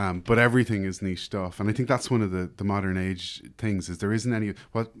 but everything is niched off. And I think that's one of the modern age things, is there isn't any.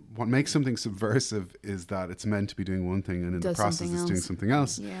 What makes something subversive is that it's meant to be doing one thing, and in the process it's doing something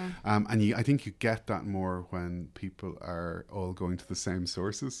else. Yeah. And I think you get that more when people are all going to the same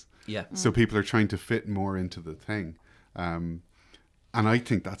sources. Yeah. So people are trying to fit more into the thing. And I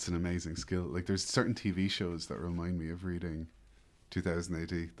think that's an amazing skill. Like, there's certain TV shows that remind me of reading 2000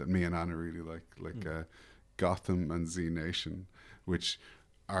 AD that me and Anna really like Gotham and Z Nation, which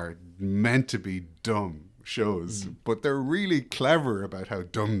are meant to be dumb shows, but they're really clever about how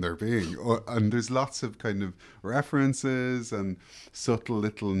dumb they're being. And there's lots of kind of references and subtle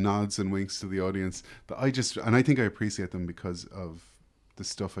little nods and winks to the audience that I think I appreciate them because of the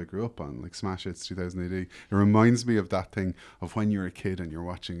stuff I grew up on, like Smash Hits 2000 AD. It reminds me of that thing of when you're a kid and you're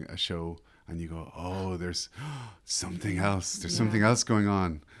watching a show and you go, oh, there's something else. There's something else going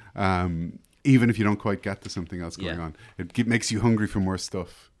on. Even if you don't quite get the something else going on, it makes you hungry for more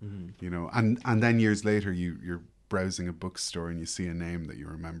stuff, you know. And then years later, you're browsing a bookstore and you see a name that you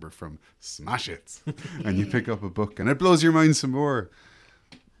remember from Smash Hits, and you pick up a book and it blows your mind some more.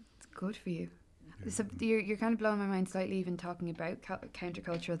 It's good for you. So you're kind of blowing my mind slightly, even talking about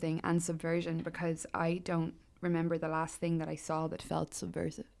countercultural thing and subversion, because I don't remember the last thing that I saw that felt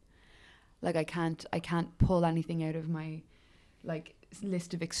subversive. Like, I can't pull anything out of my like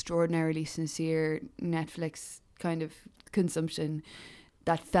list of extraordinarily sincere Netflix kind of consumption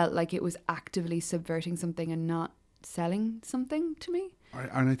that felt like it was actively subverting something and not selling something to me.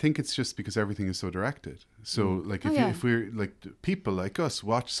 And I think it's just because everything is so directed. So like if we're like, people like us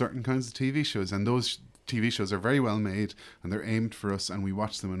watch certain kinds of TV shows, and those TV shows are very well made and they're aimed for us, and we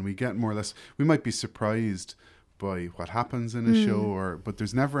watch them and we get more or less, we might be surprised by what happens in a show, but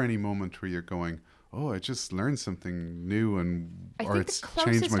there's never any moment where you're going, oh, I just learned something new, or it's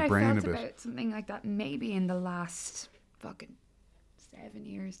changed my brain a bit. About something like that maybe in the last fucking 7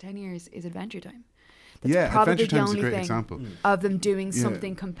 years, 10 years is Adventure Time. That's probably Adventure Time is a great thing example of them doing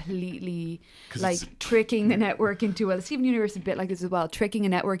something completely, like tricking the network into, well, Steven Universe is a bit like this as well, tricking a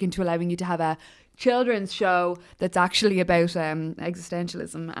network into allowing you to have a children's show that's actually about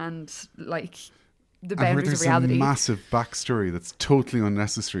existentialism and like the boundaries of reality. There's a massive backstory that's totally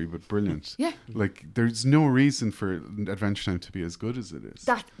unnecessary but brilliant. Yeah. Like, there's no reason for Adventure Time to be as good as it is.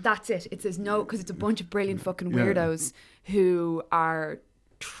 That's it. It says no, because it's a bunch of brilliant fucking weirdos who are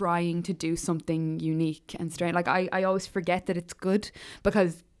trying to do something unique and strange. Like, I always forget that it's good,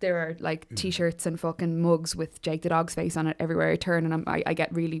 because there are like t-shirts and fucking mugs with Jake the Dog's face on it everywhere I turn, and I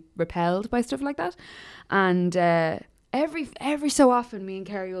get really repelled by stuff like that. And every so often me and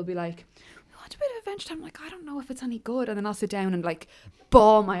Kerry will be like, watch a bit of Adventure Time. I'm like, I don't know if it's any good. And then I'll sit down and like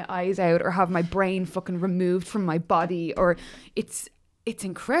bawl my eyes out or have my brain fucking removed from my body, or it's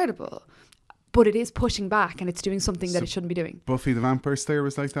incredible. But it is pushing back and it's doing something that it shouldn't be doing. Buffy the Vampire Slayer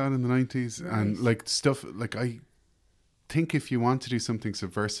was like that in the 90s. Right. And like stuff, like, I think if you want to do something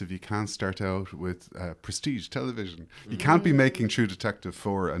subversive, you can't start out with prestige television. You can't be making True Detective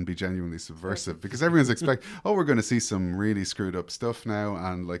 4 and be genuinely subversive, because everyone's expect, oh, we're going to see some really screwed up stuff now,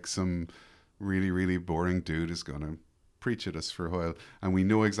 and like some really, really boring dude is going to preach at us for a while, and we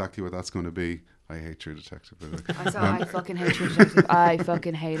know exactly what that's going to be. I hate True Detective. I fucking hate True Detective. I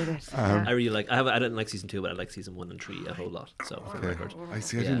fucking hated it. I really like. I didn't like season 2, but I like season 1 and 3 a whole lot. So for the record, I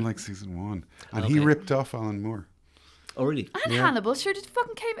didn't like season 1, and he ripped off Alan Moore. Oh really? And Hannibal, sure, just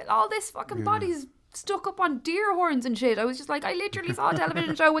fucking came in all this fucking bodies stuck up on deer horns and shit. I was just like, I literally saw a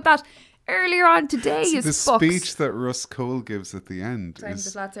television show with that earlier on today. The speech that Russ Cole gives at the end is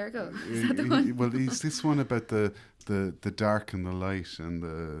the flat circle. Is that the one? Well, he's this one about the dark and the light and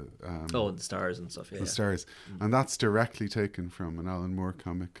the the stars and stuff. The stars, and that's directly taken from an Alan Moore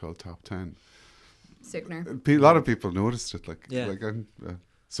comic called Top 10. Sickener. A lot of people noticed it.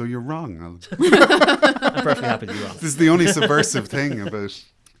 So you're wrong, Alan. I'm perfectly happy to be wrong. This is the only subversive thing about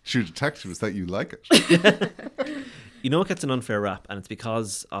True Detective, is that you like it. You know, it gets an unfair rap, and it's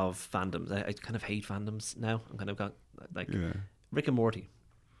because of fandoms. I kind of hate fandoms now. I'm kind of got like Rick and Morty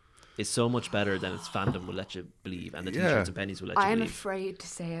is so much better than its fandom will let you believe, and the t-shirts and pennies will let you believe. I'm afraid to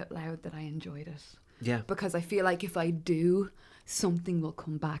say out loud that I enjoyed it. Yeah. Because I feel like if I do, something will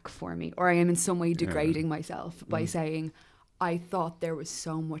come back for me, or I am in some way degrading myself by saying, I thought there was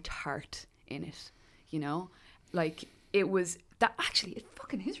so much heart in it, you know? Like, it was that actually, it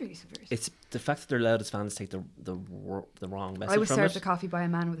fucking is really subversive. it's the fact that they're allowed as fans to take the wrong message I was from served it. a coffee by a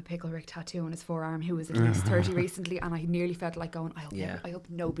man with a Pickle Rick tattoo on his forearm who was at least 30 recently, and I nearly felt like going, I hope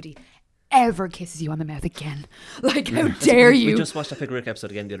nobody ever kisses you on the mouth again. Like, how dare you? We just watched that Pickle Rick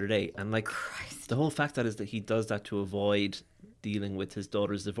episode again the other day, and like the whole fact that is that he does that to avoid dealing with his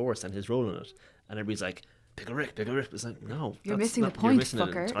daughter's divorce and his role in it, and everybody's like, Pickle Rick. It's like, no, You're that's missing not, the point, you're missing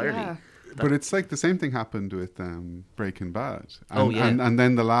fucker. it entirely. Yeah. But it's like the same thing happened with Breaking Bad. Oh, yeah. And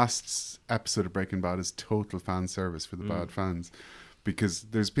then the last episode of Breaking Bad is total fan service for the bad fans. Because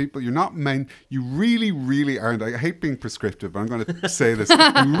there's people, you really, really aren't, I hate being prescriptive, but I'm going to say this.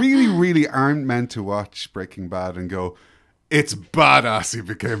 You really, really aren't meant to watch Breaking Bad and go, it's badass he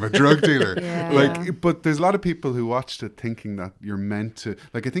became a drug dealer. But there's a lot of people who watched it thinking that you're meant to,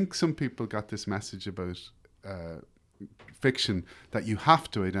 like, I think some people got this message about fiction that you have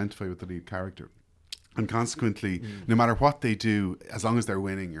to identify with the lead character, and consequently no matter what they do, as long as they're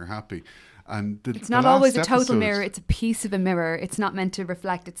winning, you're happy. And it's not always a total mirror, it's a piece of a mirror. It's not meant to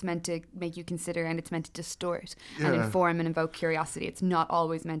reflect, it's meant to make you consider, and it's meant to distort and inform and invoke curiosity. It's not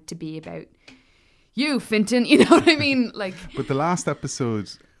always meant to be about you, Finton, you know what I mean? Like, but the last episode,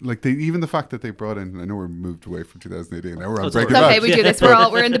 like even the fact that they brought in, I know we're moved away from 2018, now we're on Breaking Bad. Okay, we do this.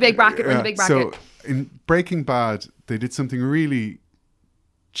 We're in the big bracket. We're in the big bracket. So in Breaking Bad, they did something really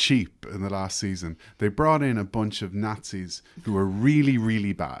cheap in the last season. They brought in a bunch of Nazis who were really,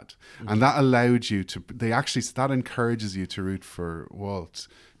 really bad, and that allowed you to. That encourages you to root for Walt,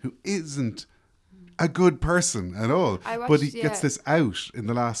 who isn't a good person at all. But he gets this out in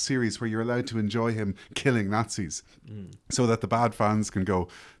the last series where you're allowed to enjoy him killing Nazis, so that the bad fans can go,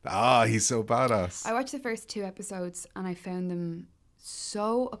 he's so badass. I watched the first 2 episodes and I found them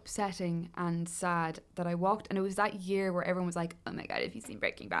so upsetting and sad that I walked, and it was that year where everyone was like, oh my god, have you seen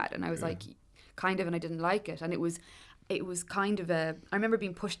Breaking Bad? And I was like, kind of, and I didn't like it. And it was kind of I remember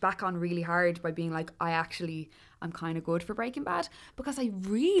being pushed back on really hard by being like, I'm kind of good for Breaking Bad, because I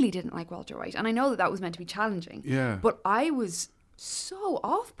really didn't like Walter White. And I know that was meant to be challenging. Yeah. But I was so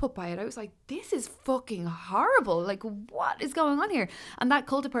off put by it. I was like, this is fucking horrible. Like, what is going on here? And that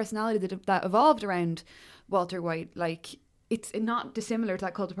cult of personality that evolved around Walter White, like, it's not dissimilar to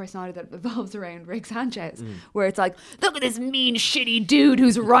that cult of personality that evolves around Rick Sanchez, where it's like, look at this mean, shitty dude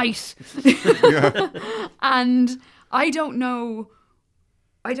who's right. And I don't know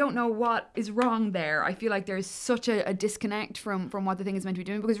what is wrong there. I feel like there's such a disconnect from what the thing is meant to be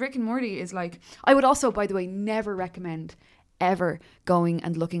doing, because Rick and Morty is like, I would also, by the way, never recommend ever going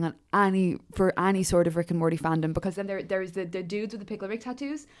and looking on any sort of Rick and Morty fandom, because then there's the dudes with the Pickle Rick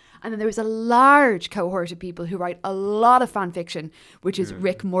tattoos, and then there's a large cohort of people who write a lot of fan fiction, which is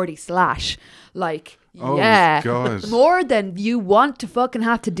Rick Morty / like, God. more than you want to fucking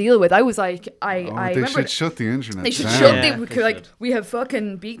have to deal with. I was like, I they should shut the internet. They should down. shut. Yeah, They like, we have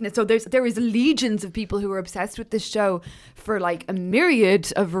fucking beaten it. So there is legions of people who are obsessed with this show for like a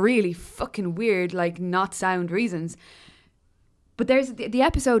myriad of really fucking weird, like, not sound reasons. But there's the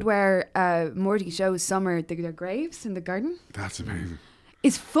episode where Morty shows Summer their graves in the garden. That's amazing.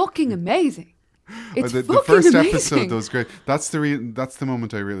 It's fucking amazing. It's the fucking first amazing. episode, that was great. That's the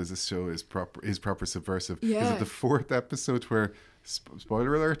moment I realized this show is proper subversive. Yeah. Is it the 4th episode where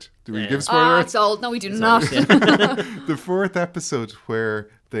spoiler alert? Do we Yeah. give spoiler alert? It's old. No, we do not. The 4th episode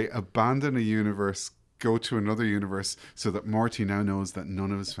where they abandon a universe, go to another universe, so that Morty now knows that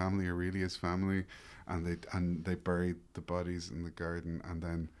none of his family are really his family, and they bury the bodies in the garden, and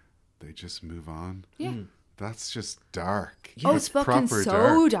then they just move on. Yeah. That's just dark. Oh, it's fucking proper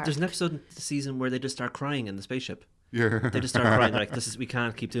so dark. There's an episode in the season where they just start crying in the spaceship. Yeah. They just start crying like, we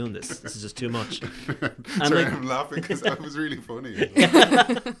can't keep doing this. This is just too much. And Sorry, like, I'm laughing because that was really funny.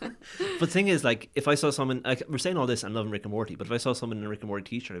 but the thing is, like, if I saw someone, like, we're saying all this and loving Rick and Morty, but if I saw someone in a Rick and Morty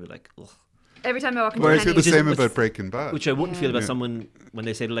t-shirt, I'd be like, ugh. Every time I walk into Well, I feel the Penny's, same which- about Breaking Bad. Which I wouldn't feel about Yeah. someone when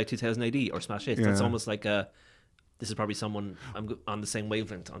they say they're like 2000 AD or Smash Hits. That's Yeah. almost like this is probably someone I'm on the same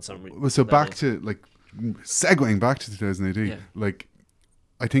wavelength on some Well, so level. back to, like, segueing back to 2018, Yeah. like,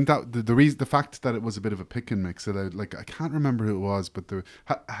 I think that the fact that it was a bit of a pick and mix allowed, like, I can't remember who it was, but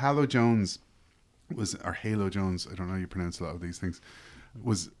Halo Jones, I don't know how you pronounce a lot of these things,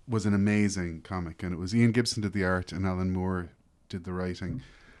 was an amazing comic, and it was Ian Gibson did the art and Alan Moore did the writing,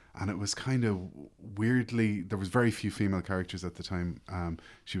 and it was kind of weirdly, there was very few female characters at the time.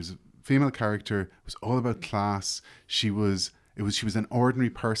 She was a female character. It was all about class. She was an ordinary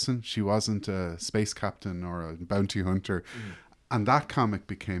person. She wasn't a space captain or a bounty hunter. And that comic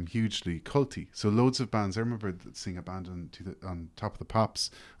became hugely culty. So loads of bands, I remember seeing a band on Top of the Pops,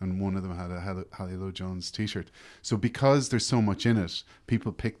 and one of them had a Hallie Lowe Jones t-shirt. So because there's so much in it,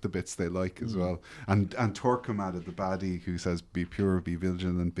 people pick the bits they like as well. And Torquem added, the baddie who says, be pure, be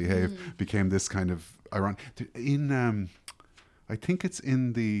vigilant, behave, became this kind of ironic. I think it's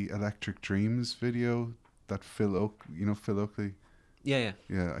in the Electric Dreams video that Phil Oakley. Yeah.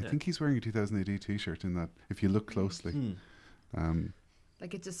 I think he's wearing a 2000 AD t-shirt in that, if you look closely.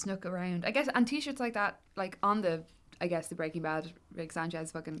 Like it just snuck around, I guess. And t-shirts like that, like on the Breaking Bad Rick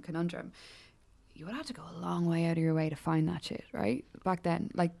Sanchez fucking conundrum, you would have to go a long way out of your way to find that shit, right? Back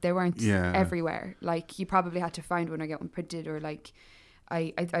then, like they weren't everywhere. Like you probably had to find one or get one printed, or like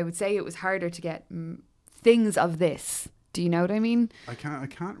I would say it was harder to get things of this. Do you know what I mean? I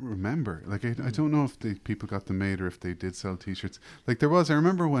can't remember. Like I don't know if the people got them made or if they did sell t-shirts. Like I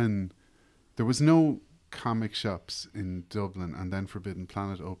remember when there was no comic shops in Dublin, and then Forbidden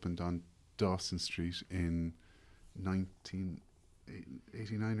Planet opened on Dawson Street in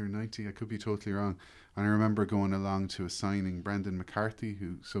 1989 or 90. I could be totally wrong. And I remember going along to a signing. Brendan McCarthy,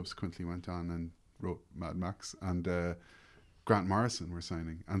 who subsequently went on and wrote Mad Max, and Grant Morrison were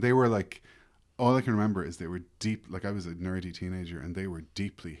signing, and they were like, all I can remember is they were deep, like I was a nerdy teenager, and they were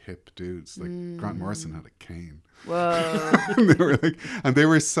deeply hip dudes. Like Grant Morrison had a cane. Whoa. and they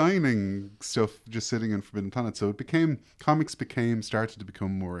were signing stuff just sitting in Forbidden Planet. So comics started to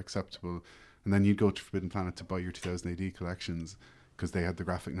become more acceptable. And then you'd go to Forbidden Planet to buy your 2000 AD collections because they had the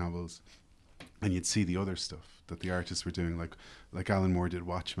graphic novels. And you'd see the other stuff that the artists were doing, like Alan Moore did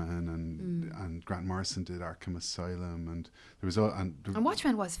Watchmen, and Grant Morrison did Arkham Asylum, and there was and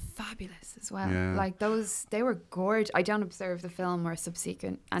Watchmen was fabulous as well. Yeah. Like they were gorgeous. I don't observe the film or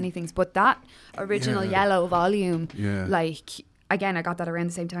subsequent anything, but that original yellow volume, like again, I got that around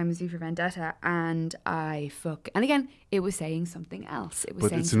the same time as V for Vendetta, and and again, it was saying something else.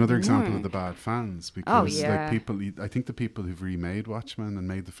 But it's another example of the bad fans, because like people, I think the people who've remade Watchmen and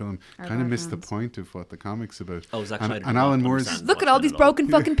made the film kind of missed the point of what the comic's about. Oh, Zack Snyder and Alan Moore's look at all these broken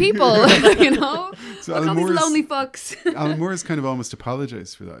fucking people, you know. So look at all these lonely fucks. Alan Moore's kind of almost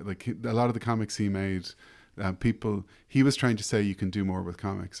apologized for that. Like a lot of the comics he made. He was trying to say you can do more with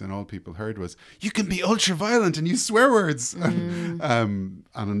comics, and all people heard was you can be ultra violent and use swear words. And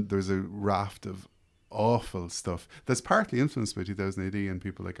there's a raft of awful stuff that's partly influenced by 2000 AD and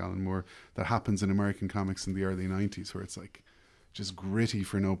people like Alan Moore that happens in American comics in the early 90s, where it's like just gritty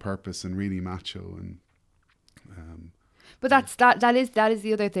for no purpose and really macho. And but that is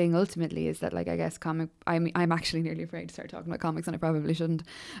the other thing ultimately, is that, like, I guess I'm actually nearly afraid to start talking about comics, and I probably shouldn't.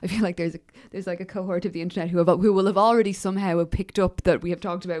 I feel like there's like a cohort of the internet who will have already somehow picked up that we have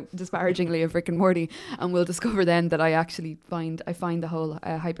talked about disparagingly of Rick and Morty, and will discover then that I actually find the whole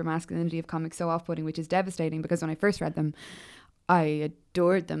hypermasculinity of comics so off-putting, which is devastating, because when I first read them, I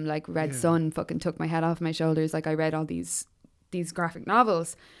adored them. Like Red Sun fucking took my head off my shoulders. Like I read all these graphic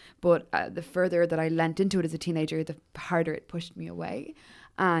novels, but the further that I leant into it as a teenager, the harder it pushed me away.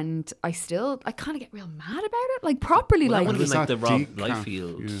 And I kind of get real mad about it, like properly. Well, like that would have been like the Rob decaf,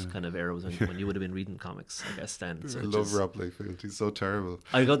 Liefeld kind of era, was when you would have been reading comics, I guess, then. So I love Rob Liefeld. He's so terrible.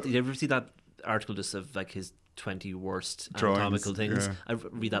 Did you ever see that article just of like his 20 worst anatomical things? Yeah. I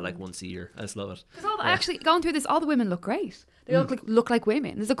read that like once a year. I just love it. Because actually going through this, all the women look great. They look like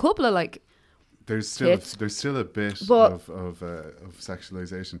women. There's a couple of like. There's still a bit of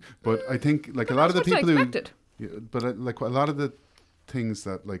sexualization, but I think like a lot of the people like a lot of the things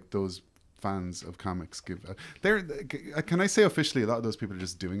that like those fans of comics give, can I say officially, a lot of those people are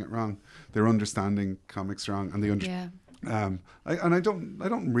just doing it wrong. They're understanding comics wrong, and they I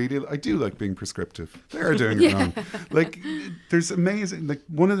do like being prescriptive. They are doing it wrong. Like there's amazing, like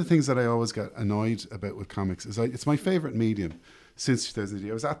one of the things that I always get annoyed about with comics is it's my favorite medium since 2000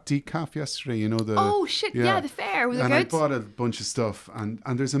 AD. I was at Decaf yesterday, you know, the the fair. Was it good? I bought a bunch of stuff, and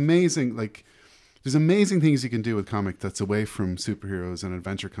there's amazing things you can do with comic that's away from superheroes and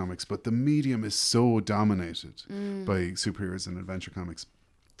adventure comics, but the medium is so dominated by superheroes and adventure comics.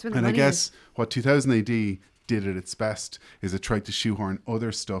 And I guess what 2000 AD did at its best is it tried to shoehorn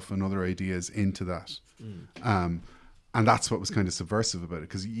other stuff and other ideas into that. And that's what was kind of subversive about it,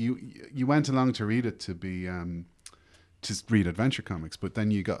 because you went along to read it to be to read adventure comics, but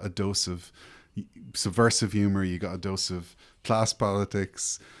then you got a dose of subversive humor, you got a dose of class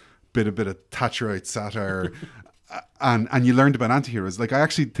politics, bit of Thatcherite satire, and you learned about anti-heroes. Like I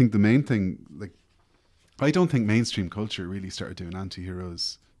actually think the main thing, like I don't think mainstream culture really started doing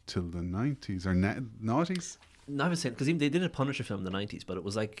anti-heroes till the 90s or noughties. No, I was saying, because they did a Punisher film in the 90s, but it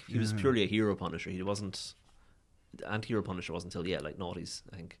was like he was purely a hero Punisher. He wasn't, the anti-hero Punisher wasn't until like noughties,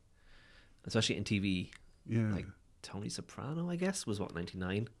 I think, especially in TV. Yeah. Like Tony Soprano, I guess, was what,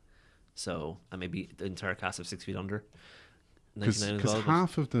 99. So, and maybe the entire cast of 6 Feet Under. 99 as Because well.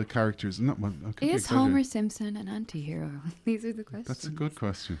 half of the characters, not well, I could be Is exaggerating. Homer Simpson an anti-hero? These are the questions. That's a good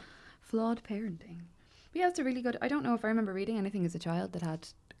question. Flawed parenting. But yeah, it's a really good. I don't know if I remember reading anything as a child that had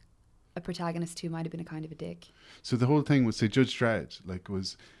a protagonist who might have been a kind of a dick. So the whole thing was, say, Judge Dredd, like,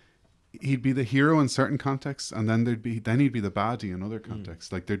 was he'd be the hero in certain contexts, and then he'd be the baddie in other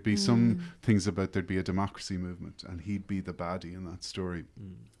contexts. Like, there'd be some things about there'd be a democracy movement, and he'd be the baddie in that story.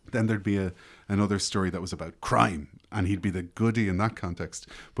 Then there'd be another story that was about crime, and he'd be the goodie in that context.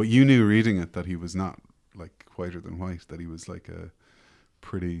 But you knew reading it that he was not like whiter than white, that he was like a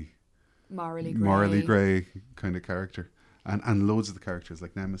pretty morally grey kind of character. And loads of the characters,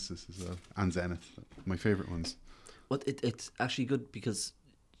 like Nemesis as well, and Zenith, my favourite ones. Well, it's actually good because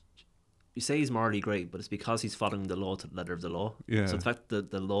you say he's morally grey, but it's because he's following the law to the letter of the law. Yeah. So the fact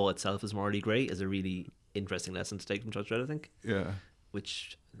that the law itself is morally grey is a really interesting lesson to take from Judge Dredd, I think. Yeah.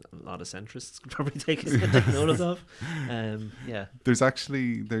 Which a lot of centrists could probably take notice of. Yeah. There's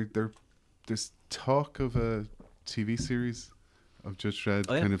actually there's talk of a TV series of Judge Dredd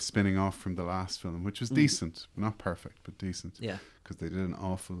kind of spinning off from the last film, which was decent, not perfect, but decent. Yeah. Because they did an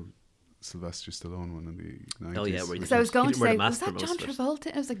awful Sylvester Stallone one in the 90s. Oh yeah, where So I was going to wear say, the was mask that for John most of it.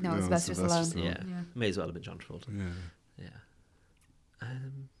 Travolta? I was like, no, No, Sylvester Sylvester Stallone. Stallone. Yeah. May as well have been John Travolta. Yeah. Yeah.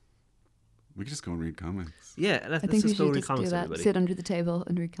 We could just go and read comics. Yeah, let's I think we just go should read just do comics, that. everybody. Sit under the table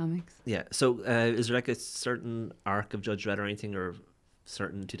and read comics. Yeah. So, is there like a certain arc of Judge Dredd or anything, or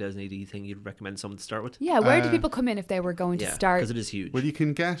certain 2000 AD thing you'd recommend someone to start with? Yeah, where do people come in if they were going to Yeah, start? because it is huge. Well, you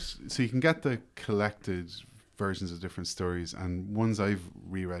can get the collected versions of different stories, and ones I've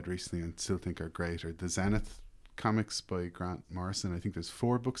reread recently and still think are great are the Zenith comics by Grant Morrison. I think there's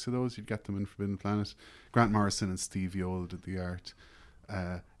 4 books of those. You'd get them in Forbidden Planet. Grant Morrison and Steve Yoel did the art.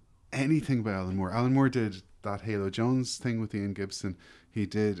 Anything by Alan Moore. Alan Moore did that Halo Jones thing with Ian Gibson. He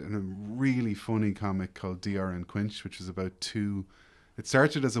did a really funny comic called DR and Quinch, which was about it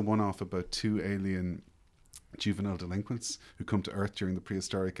started as a one-off about 2 alien juvenile delinquents who come to Earth during the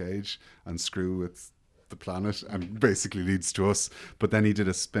prehistoric age and screw with the planet and basically leads to us. But then he did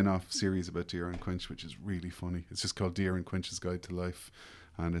a spin-off series about Deer and Quinch, which is really funny. It's just called Deer and Quinch's Guide to Life,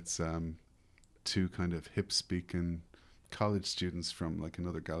 and it's 2 kind of hip-speaking college students from like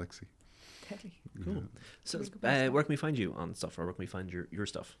another galaxy. Totally. Cool. So, where can we find you on stuff, or where can we find your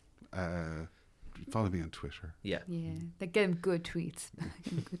stuff? Follow me on Twitter. Yeah. Yeah, they give him good tweets.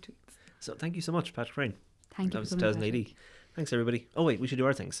 Give him good tweets. So, thank you so much, Patrick Rain. Thank you. That was for coming, 2080. Patrick. Thanks, everybody. Oh, wait, we should do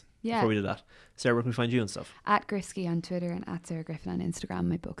our things Yeah. before we do that. Sarah, where can we find you and stuff? At Grisky on Twitter and at Sarah Griffin on Instagram.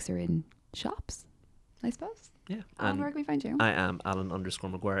 My books are in shops, I suppose. Yeah. Alan, where can we find you? I am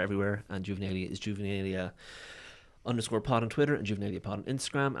Alan_Maguire everywhere, and Juvenalia is Juvenalia_pod on Twitter and Juvenalia pod on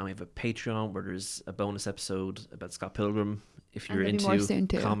Instagram, and we have a Patreon where there's a bonus episode about Scott Pilgrim if And you're there'll be more soon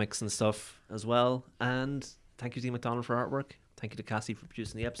into too. comics and stuff as well. And thank you to Dean McDonald for artwork. Thank you to Cassie for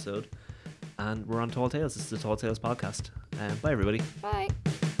producing the episode. And we're on Tall Tales. This is the Tall Tales podcast. Bye, everybody. Bye.